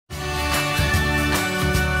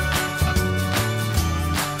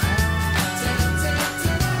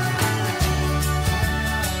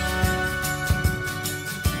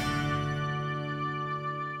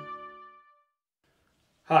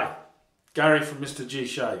Gary from MrG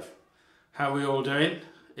Shave. How are we all doing?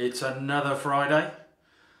 It's another Friday.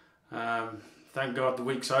 Thank God the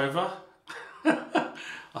week's over. I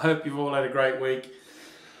hope you've all had a great week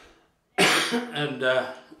and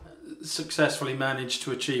successfully managed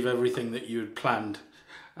to achieve everything that you had planned.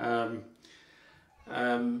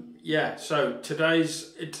 Yeah, so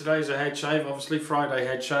today's a head shave, obviously Friday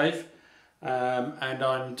head shave, and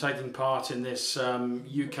I'm taking part in this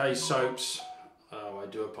UK soaps. Oh, I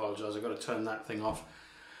do apologise, I've got to turn that thing off.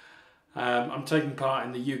 I'm taking part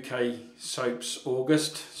in the UK soaps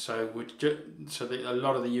August, so a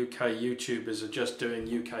lot of the UK YouTubers are just doing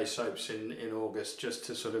UK soaps in August, just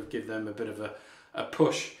to sort of give them a bit of a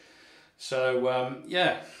push. So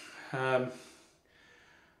yeah,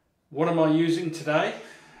 what am I using today?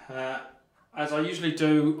 As I usually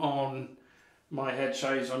do on my head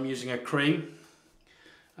shaves, I'm using a cream.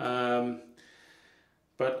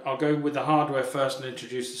 But I'll go with the hardware first and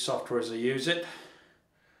introduce the software as I use it.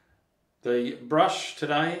 The brush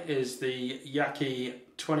today is the Yaqi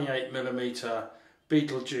 28mm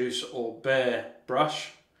Betelgeuse or Bear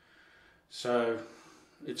brush. So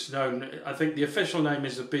it's known, I think the official name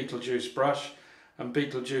is the Betelgeuse brush, and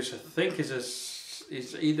Betelgeuse I think is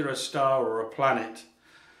either a star or a planet,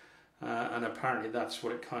 and apparently that's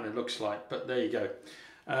what it kind of looks like, but there you go.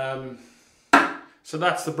 So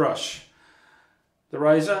that's the brush. The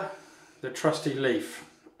razor, the trusty leaf,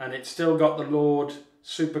 and it's still got the Lord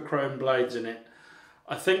Super Chrome blades in it.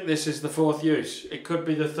 I think this is the fourth use. It could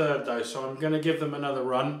be the third though, so I'm going to give them another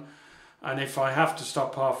run, and if I have to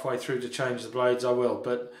stop halfway through to change the blades, I will,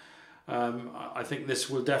 but I think this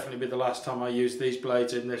will definitely be the last time I use these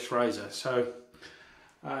blades in this razor. So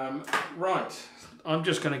right, I'm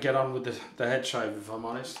just going to get on with the head shave, if I'm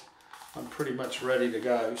honest. I'm pretty much ready to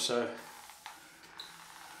go, so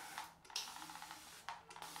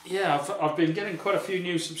yeah, I've been getting quite a few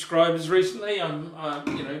new subscribers recently.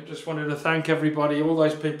 Just wanted to thank everybody, all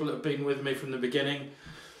those people that have been with me from the beginning,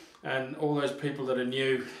 and all those people that are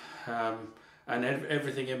new, and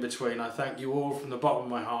everything in between. I thank you all from the bottom of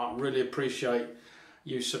my heart. Really appreciate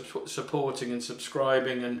you supporting and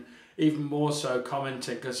subscribing, and even more so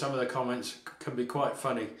commenting, because some of the comments can be quite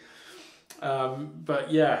funny. But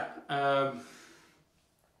yeah,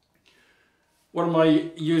 what am I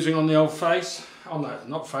using on the old face? On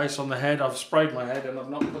the head. I've sprayed my head and I've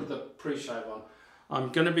not put the pre-shave on. I'm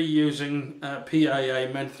going to be using PAA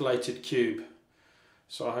Mentholated Cube.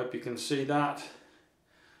 So I hope you can see that.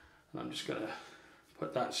 And I'm just going to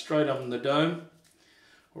put that straight on the dome,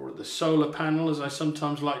 or the solar panel as I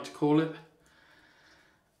sometimes like to call it.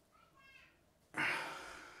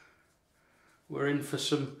 We're in for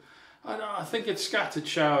some, I think it's scattered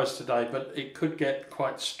showers today, but it could get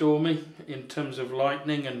quite stormy in terms of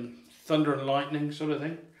lightning and thunder and lightning sort of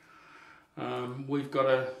thing. We've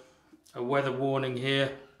got a weather warning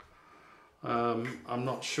here. I'm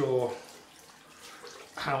not sure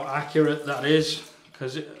how accurate that is,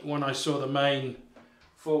 because when I saw the main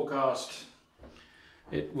forecast,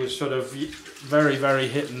 it was sort of very, very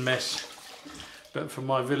hit and miss. But for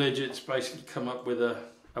my village, it's basically come up with a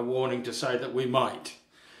warning to say that we might.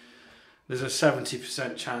 There's a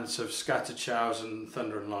 70% chance of scattered showers and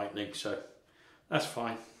thunder and lightning, so that's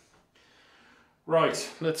fine. Right,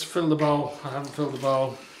 let's fill the bowl. I haven't filled the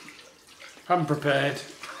bowl. Haven't prepared.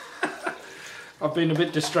 I've been a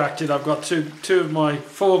bit distracted. I've got two of my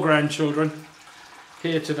 4 grandchildren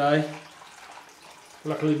here today.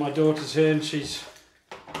 Luckily my daughter's here, and she's,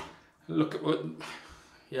 look at what,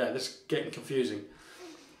 yeah, this is getting confusing.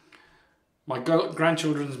 My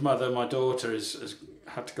grandchildren's mother, my daughter, has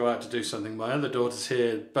had to go out to do something. My other daughter's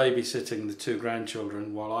here babysitting the 2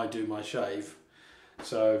 grandchildren while I do my shave.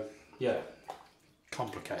 So yeah,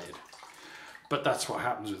 complicated, but that's what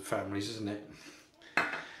happens with families, isn't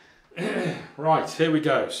it? Right, here we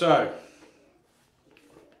go. So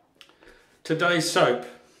today's soap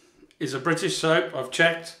is a British soap. I've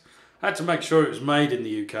checked, had to make sure it was made in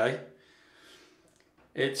the UK.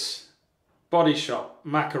 It's Body Shop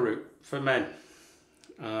Maca Root for men.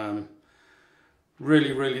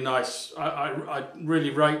 Really, really nice. I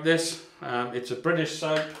really rate this. It's a British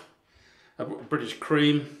soap, a British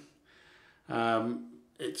cream.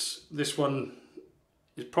 This one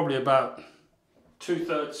is probably about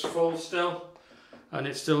 2/3 full still, and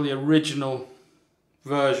it's still the original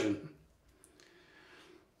version.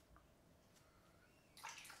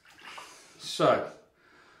 So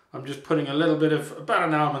I'm just putting a little bit of, about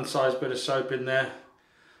an almond sized bit of soap in there,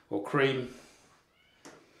 or cream.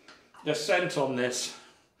 The scent on this,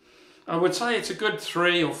 I would say it's a good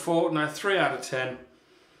 3 or 4, no, 3 out of 10.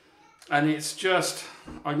 And it's just,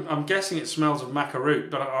 I'm guessing it smells of Maca Root,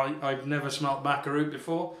 but I've never smelt Maca Root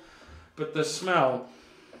before. but the smell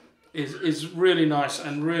is really nice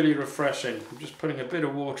and really refreshing. I'm just putting a bit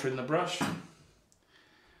of water in the brush.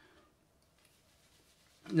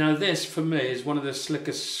 Now this for me is one of the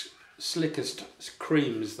slickest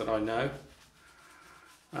creams that I know.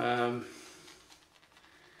 And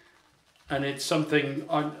it's something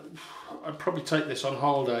I'd probably take this on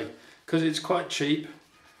holiday because it's quite cheap,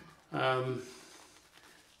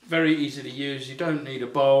 very easy to use. You don't need a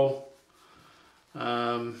bowl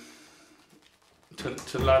to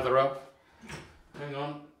lather up. Hang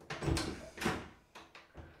on.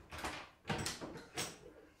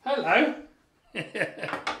 Hello.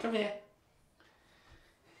 Come here.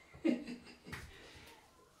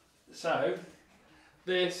 So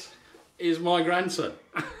this is my grandson.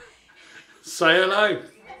 Say hello.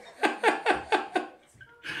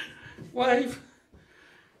 Wave.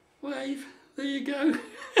 Wave. There you go.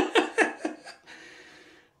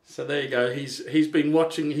 So there you go. He's been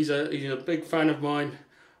watching. He's a big fan of mine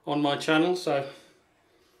on my channel. So,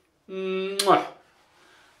 mwah.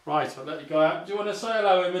 Right, I'll let you go out. Do you want to say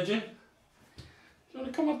hello, Imogen? Do you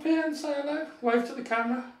want to come up here and say hello? Wave to the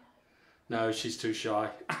camera. No, she's too shy.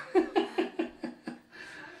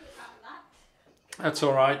 That's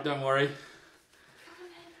all right. Don't worry.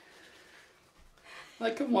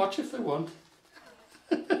 They can watch if they want.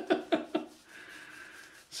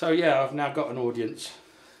 So yeah, I've now got an audience,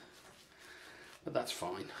 but that's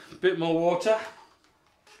fine. A bit more water.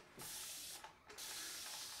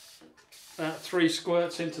 3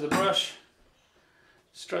 squirts into the brush,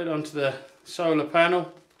 straight onto the solar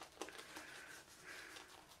panel.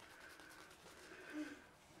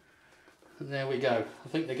 And there we go. I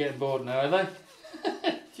think they're getting bored now, are they?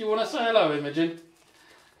 Do you want to say hello, Imogen?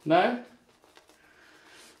 No?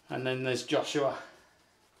 And then there's Joshua.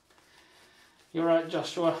 You alright,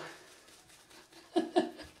 Joshua?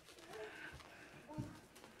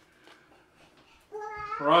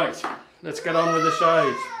 Right, let's get on with the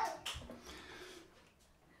shave.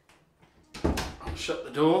 I'll shut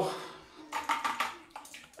the door.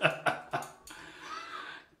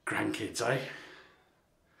 Grandkids, eh?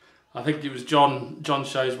 I think it was John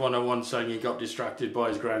Shaves 101 saying he got distracted by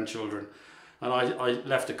his grandchildren. And I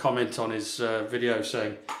left a comment on his video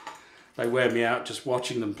saying they wear me out just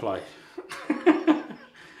watching them play.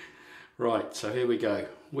 Right, so here we go.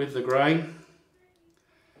 With the grain.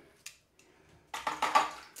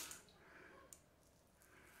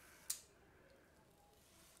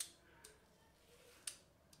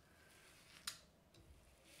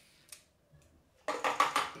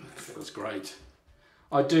 Feels great.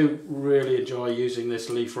 I do really enjoy using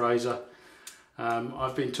this leaf razor.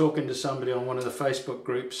 I've been talking to somebody on one of the Facebook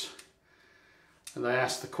groups and they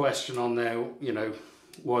asked the question on there, you know,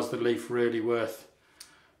 was the leaf really worth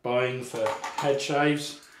buying for head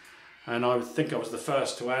shaves? And I think I was the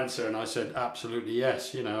first to answer, and I said absolutely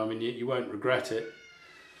yes. You know, I mean, you won't regret it.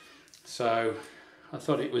 So I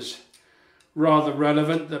thought it was rather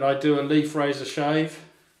relevant that I do a leaf razor shave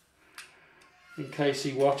in case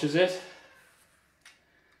he watches it.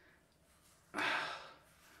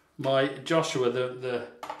 My Joshua,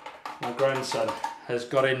 my grandson, has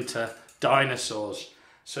got into dinosaurs,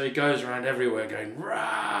 so he goes around everywhere going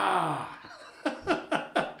rah.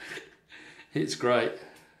 It's great.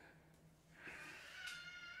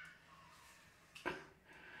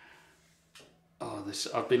 Oh,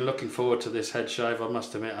 I've been looking forward to this head shave. I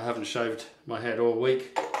must admit, I haven't shaved my head all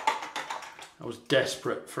week. I was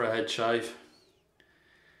desperate for a head shave.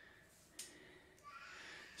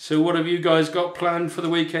 So what have you guys got planned for the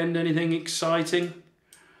weekend? Anything exciting?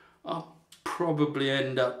 I'll probably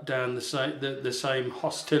end up down the same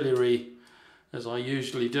hostelry as I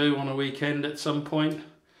usually do on a weekend at some point.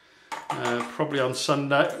 Probably on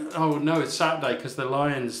Sunday. Oh no, it's Saturday because the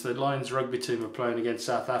Lions rugby team are playing against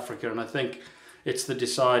South Africa, and I think it's the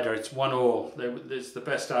decider. It's 1-1. It's the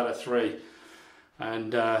best out of 3,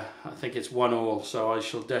 and I think it's 1-1. So I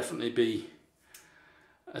shall definitely be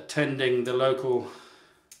attending the local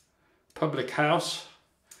public house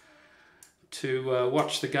to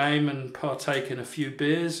watch the game and partake in a few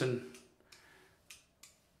beers and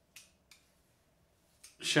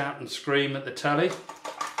shout and scream at the telly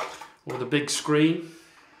or the big screen.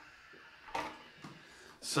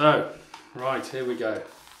 So, right, here we go.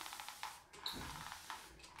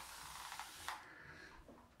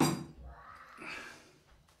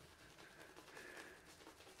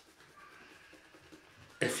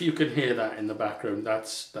 If you can hear that in the background,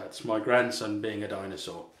 that's my grandson being a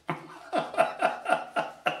dinosaur.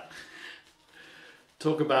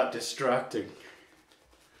 Talk about distracting.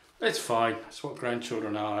 It's fine. That's what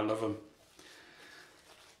grandchildren are. I love them.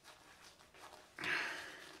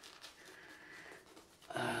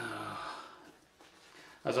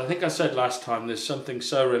 As I think I said last time, there's something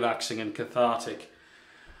so relaxing and cathartic.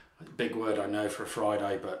 Big word I know for a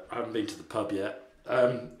Friday, but I haven't been to the pub yet.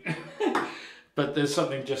 But there's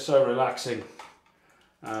something just so relaxing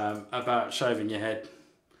about shaving your head.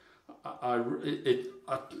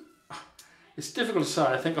 It's difficult to say.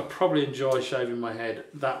 I think I probably enjoy shaving my head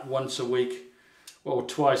that once a week or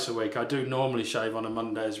twice a week. I do normally shave on a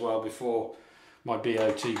Monday as well before my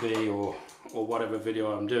BOTB or whatever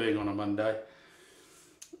video I'm doing on a Monday.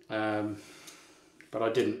 But I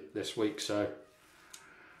didn't this week, so.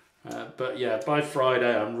 But yeah, by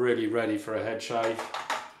Friday I'm really ready for a head shave,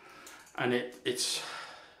 and it's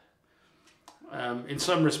in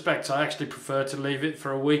some respects I actually prefer to leave it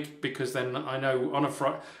for a week, because then I know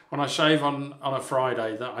when I shave on a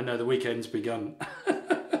Friday that I know the weekend's begun.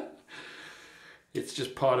 It's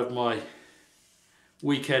just part of my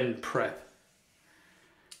weekend prep.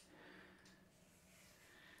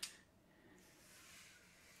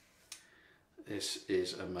 This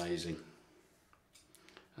is amazing.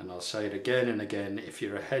 And I'll say it again and again, if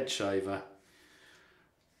you're a head shaver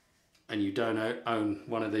and you don't own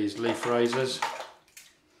one of these leaf razors,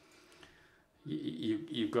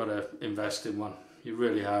 you've got to invest in one. You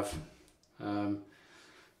really have. I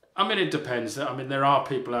mean, it depends. I mean, there are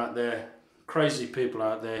people out there, crazy people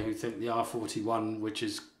out there, who think the R41, which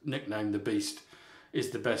is nicknamed the Beast,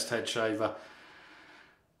 is the best head shaver.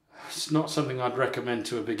 It's not something I'd recommend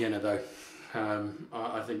to a beginner though.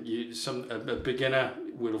 I think a beginner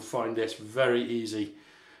will find this very easy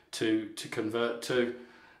to convert to,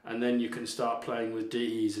 and then you can start playing with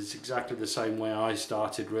DEs. It's exactly the same way I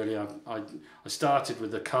started really. I started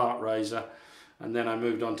with the cart razor, and then I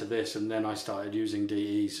moved on to this, and then I started using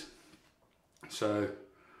DEs. So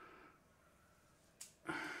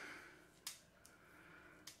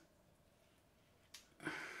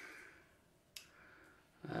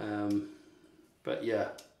but yeah,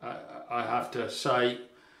 I have to say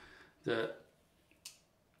that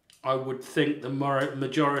I would think the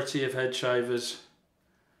majority of head shavers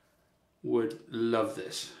would love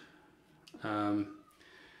this. And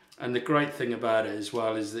the great thing about it as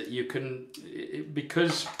well is that you can,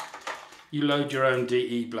 because you load your own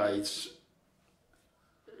DE blades,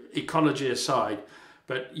 ecology aside,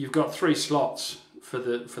 but you've got 3 slots for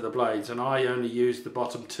the blades, and I only use the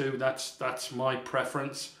bottom 2. That's my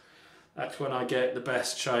preference. That's when I get the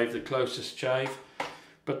best shave, the closest shave.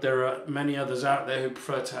 But there are many others out there who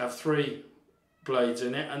prefer to have 3 blades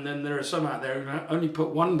in it, and then there are some out there who only put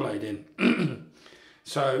 1 blade in.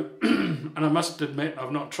 So, and I must admit,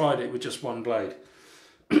 I've not tried it with just 1 blade.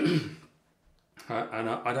 And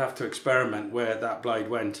I'd have to experiment where that blade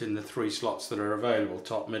went in the 3 slots that are available,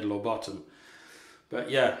 top, middle or bottom.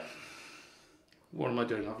 But yeah, what am I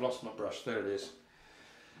doing? I've lost my brush, there it is.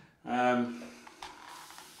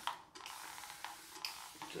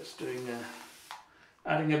 Just doing,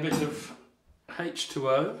 adding a bit of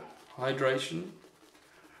H2O, hydration.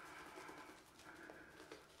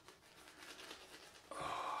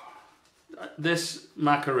 This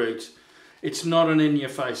Maca Root, it's not an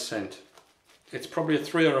in-your-face scent. It's probably a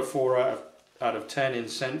 3 or a 4 out of 10 in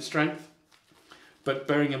scent strength. But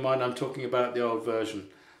bearing in mind I'm talking about the old version.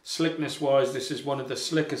 Slickness-wise, this is one of the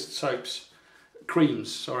slickest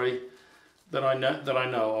creams, that I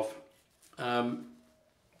know of.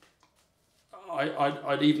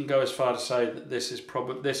 I'd even go as far to say that this is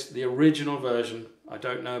probably the original version. I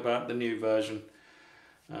don't know about the new version.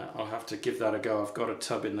 I'll have to give that a go. I've got a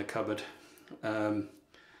tub in the cupboard.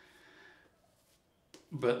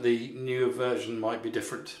 But the newer version might be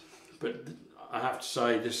different. But I have to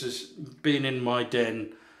say, this has been in my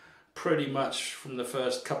den pretty much from the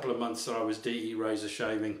first couple of months that I was DE razor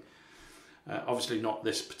shaving. Obviously not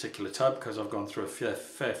this particular tub, because I've gone through a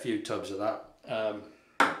fair few tubs of that.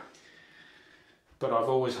 But I've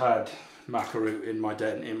always had Maca Root in my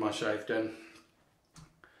den, in my shave den,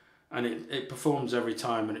 and it performs every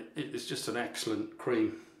time, and it's just an excellent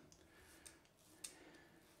cream.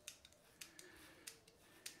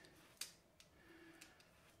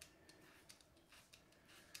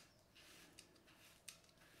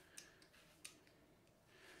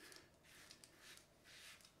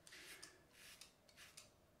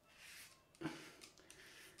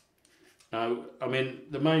 Now, I mean,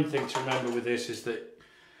 the main thing to remember with this is that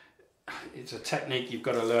it's a technique you've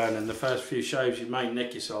got to learn, and the first few shaves you may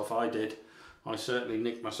nick yourself. I did. I certainly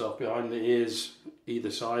nicked myself behind the ears,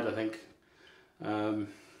 either side, I think. When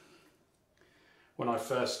I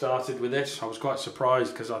first started with this, I was quite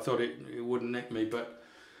surprised because I thought it wouldn't nick me, but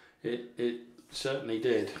it certainly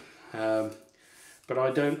did. But I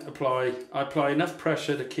apply enough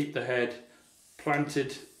pressure to keep the head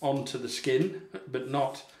planted onto the skin, but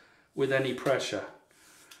not with any pressure.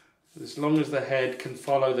 As long as the head can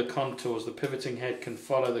follow the contours, the pivoting head can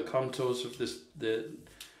follow the contours of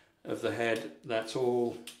the head, that's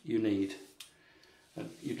all you need. And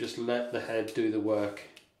you just let the head do the work.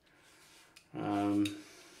 I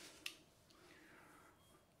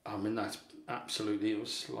mean, that's absolutely, it was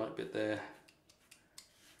a slight bit there.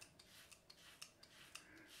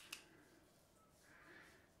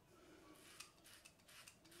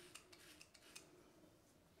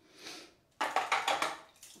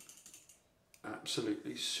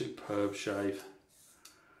 Absolutely superb shave.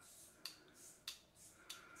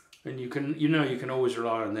 And you can always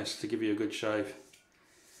rely on this to give you a good shave.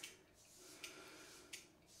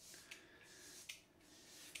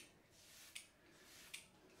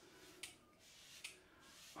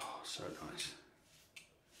 Oh, so nice.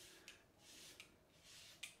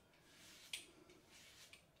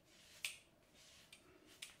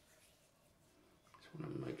 Just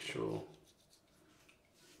want to make sure.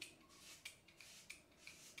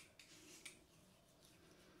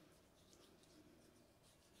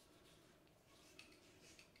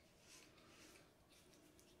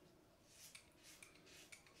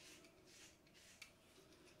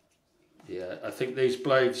 Yeah, I think these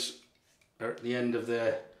blades are at the end of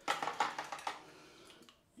their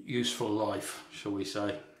useful life, shall we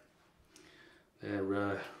say.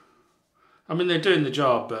 They're, I mean, they're doing the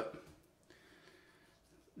job, but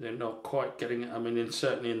they're not quite getting, I mean,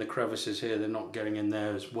 certainly in the crevices here, they're not getting in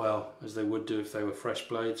there as well as they would do if they were fresh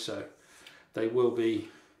blades. So they will be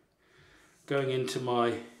going into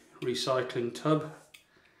my recycling tub,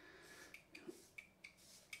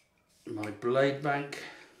 my blade bank,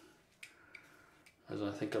 as I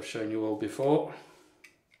think I've shown you all before.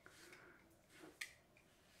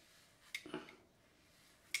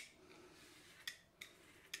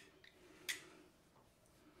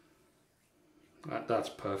 That's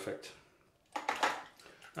perfect.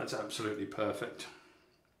 That's absolutely perfect.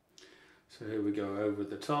 So here we go over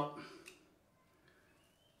the top.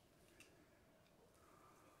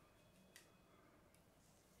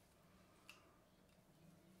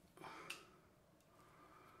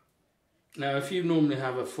 Now, if you normally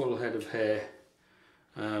have a full head of hair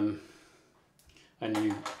and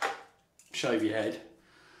you shave your head,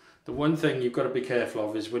 the one thing you've got to be careful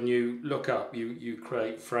of is when you look up, you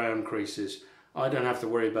create frown creases. I don't have to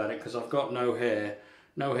worry about it because I've got no hair.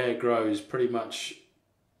 No hair grows pretty much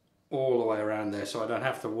all the way around there, so I don't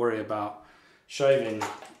have to worry about shaving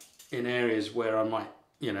in areas where I might,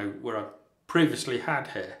 you know, where I previously had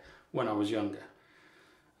hair when I was younger.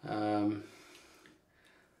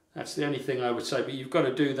 That's the only thing I would say, but you've got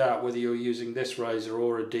to do that whether you're using this razor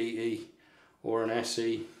or a DE or an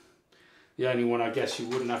SE. The only one I guess you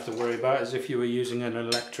wouldn't have to worry about is if you were using an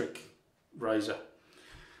electric razor.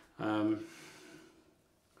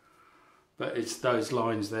 But it's those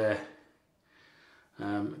lines there,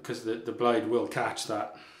 because the blade will catch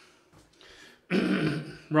that.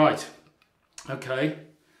 Right, okay,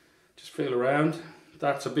 just feel around.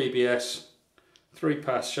 That's a BBS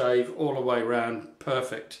 3-pass shave all the way around,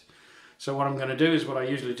 perfect. So what I'm going to do is what I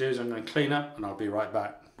usually do is I'm going to clean up and I'll be right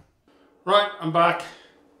back. Right, I'm back.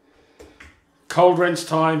 Cold rinse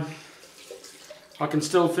time. I can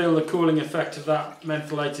still feel the cooling effect of that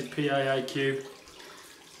mentholated PAA cube.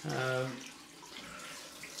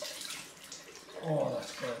 Oh,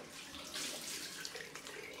 that's great.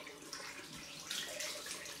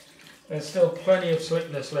 There's still plenty of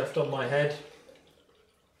slickness left on my head.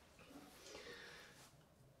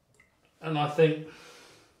 And I think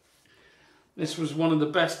this was one of the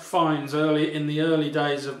best finds in the early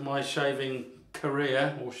days of my shaving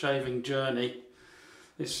career or shaving journey.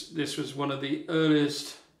 This was one of the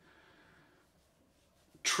earliest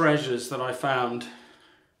treasures that I found.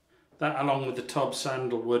 That along with the Tob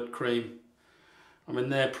Sandalwood cream. I mean,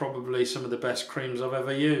 they're probably some of the best creams I've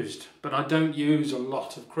ever used. But I don't use a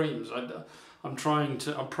lot of creams. I'm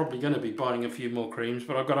probably going to be buying a few more creams,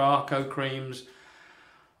 but I've got Arco creams.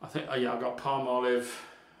 I think, yeah, I've got Palmolive,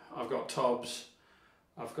 I've got Tob's,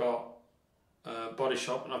 I've got Body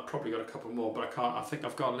Shop, and I've probably got a couple more, but I think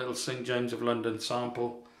I've got a little St James of London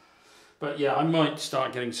sample. But yeah, I might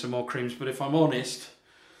start getting some more creams, but if I'm honest,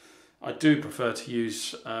 I do prefer to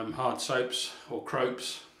use hard soaps or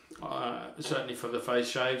croaks, certainly for the face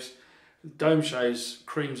shaves. Dome shaves,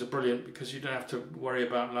 creams are brilliant because you don't have to worry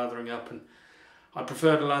about lathering up, and I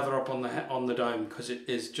prefer to lather up on the dome because it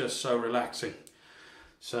is just so relaxing.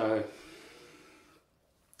 So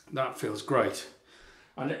that feels great,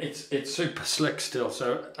 and it's super slick still.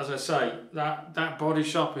 So as I say, that Body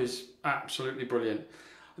Shop is absolutely brilliant.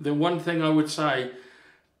 The one thing I would say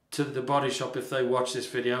to the Body Shop if they watch this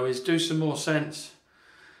video is do some more scents.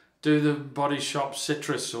 do the Body Shop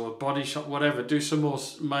Citrus or Body Shop whatever, do some more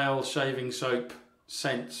male shaving soap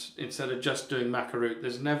scents instead of just doing Maca Root.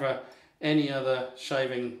 There's never any other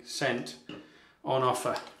shaving scent on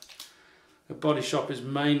offer. The Body Shop is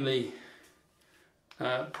mainly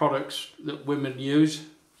products that women use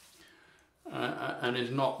and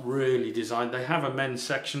is not really designed. They have a men's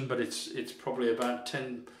section, but it's probably about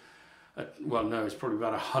 10, well no, it's probably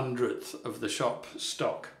about 100th of the shop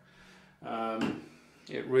stock.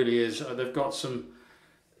 It really is. They've got some,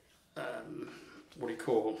 what do you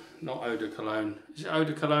call, not eau de cologne. Is it eau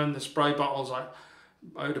de cologne, the spray bottles, like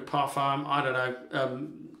eau de parfum? I don't know.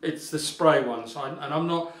 It's the spray ones. I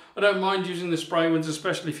don't mind using the spray ones,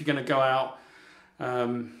 especially if you're going to go out,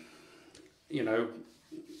 you know,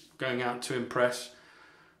 going out to impress.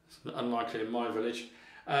 It's unlikely in my village.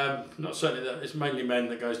 Not certainly that. It's mainly men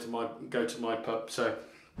that go to my pub, so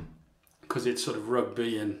because it's sort of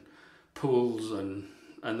rugby and pools and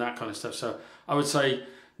that kind of stuff. So I would say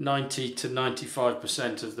 90 to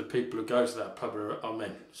 95% of the people who go to that pub are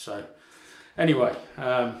men. So anyway,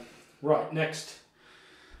 right, next.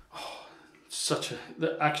 Oh,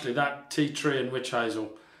 actually that tea tree and witch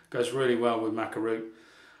hazel goes really well with Maca Root.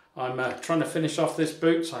 I'm trying to finish off this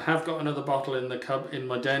Boots. I have got another bottle in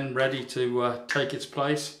my den ready to take its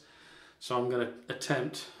place. So I'm going to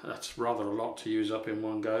attempt. That's rather a lot to use up in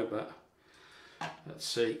one go, but let's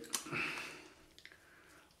see.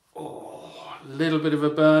 Oh, a little bit of a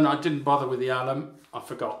burn. I didn't bother with the alum. I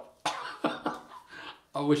forgot.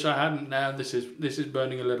 I wish I hadn't now. This is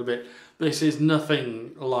burning a little bit. This is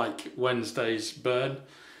nothing like Wednesday's burn.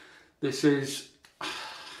 This is...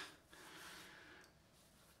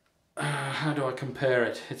 how do I compare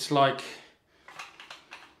it? It's like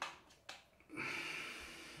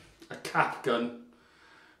a cap gun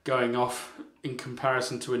going off in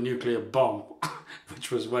comparison to a nuclear bomb, which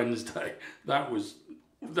was Wednesday. That was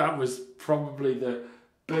probably the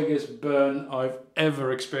biggest burn I've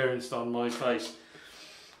ever experienced on my face.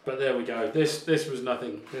 But there we go. This was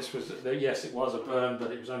nothing. This was, yes, it was a burn, but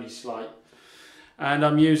it was only slight. And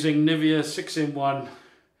I'm using Nivea 6-in-1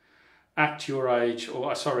 Act Your Age,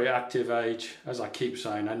 or sorry, Active Age, as I keep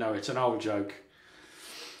saying. I know it's an old joke.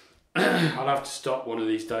 I'll have to stop one of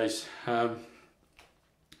these days.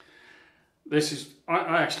 This is,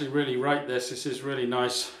 I actually really rate this. This is really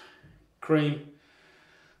nice cream.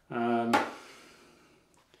 And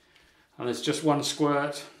it's just one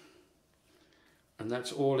squirt. And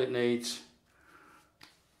that's all it needs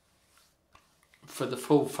for the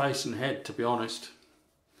full face and head, to be honest.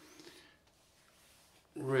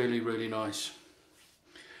 Really, really nice.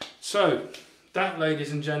 So, that,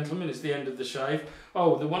 ladies and gentlemen, is the end of the shave.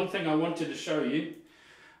 Oh, the one thing I wanted to show you,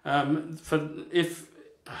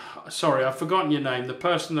 sorry, I've forgotten your name, the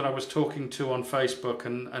person that I was talking to on Facebook,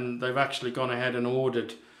 and they've actually gone ahead and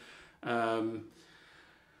ordered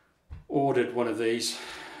one of these.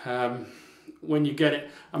 When you get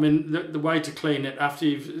it, I mean, the way to clean it after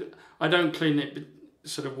I don't clean it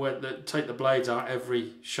sort of take the blades out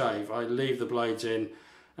every shave. I leave the blades in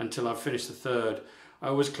until I've finished the third. I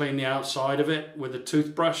always clean the outside of it with a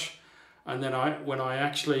toothbrush, and then when I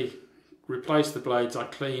actually replace the blades, I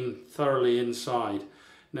clean thoroughly inside.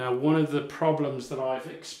 Now, one of the problems that I've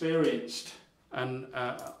experienced, and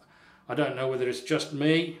I don't know whether it's just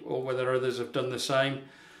me or whether others have done the same,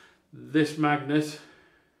 this magnet,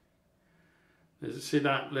 see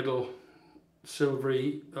that little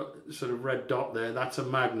silvery sort of red dot there? That's a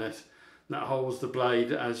magnet that holds the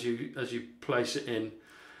blade as you place it in,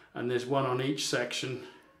 and there's one on each section.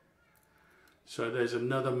 So there's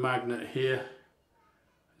another magnet here.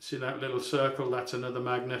 See that little circle? That's another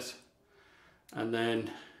magnet. And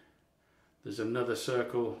then there's another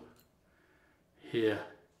circle here.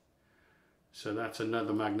 So that's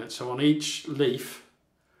another magnet. So on each leaf,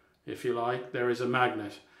 if you like, there is a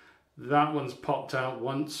magnet. That one's popped out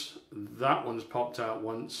once, that one's popped out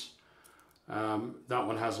once, that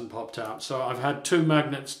one hasn't popped out. So I've had two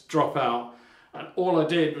magnets drop out, and all I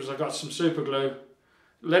did was I got some super glue,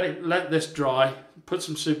 let this dry, put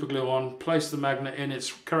some super glue on, place the magnet in its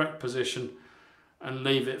correct position and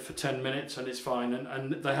leave it for 10 minutes and it's fine,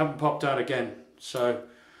 and they haven't popped out again. So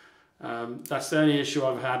that's the only issue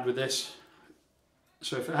I've had with this.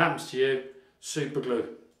 So if it happens to you, super glue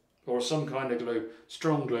or some kind of glue,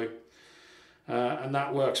 strong glue, and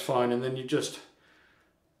that works fine. And then you just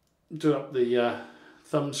do up the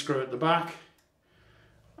thumb screw at the back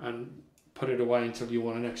and put it away until you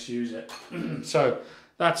want to next use it. So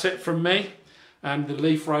that's it from me and the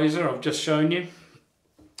leaf razor I've just shown you.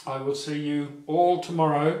 I will see you all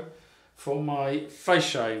tomorrow for my face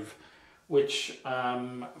shave, which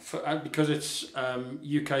because it's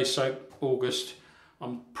UK Soap August,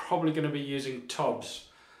 I'm probably going to be using tubs.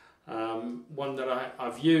 One that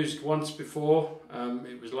I've used once before.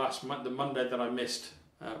 It was the Monday that I missed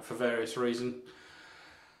for various reasons.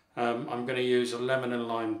 I'm going to use a lemon and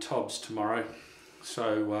lime tubs tomorrow,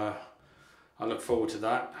 so I look forward to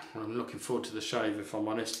that. I'm looking forward to the shave, if I'm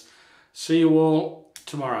honest. See you all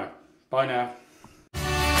tomorrow. Bye now.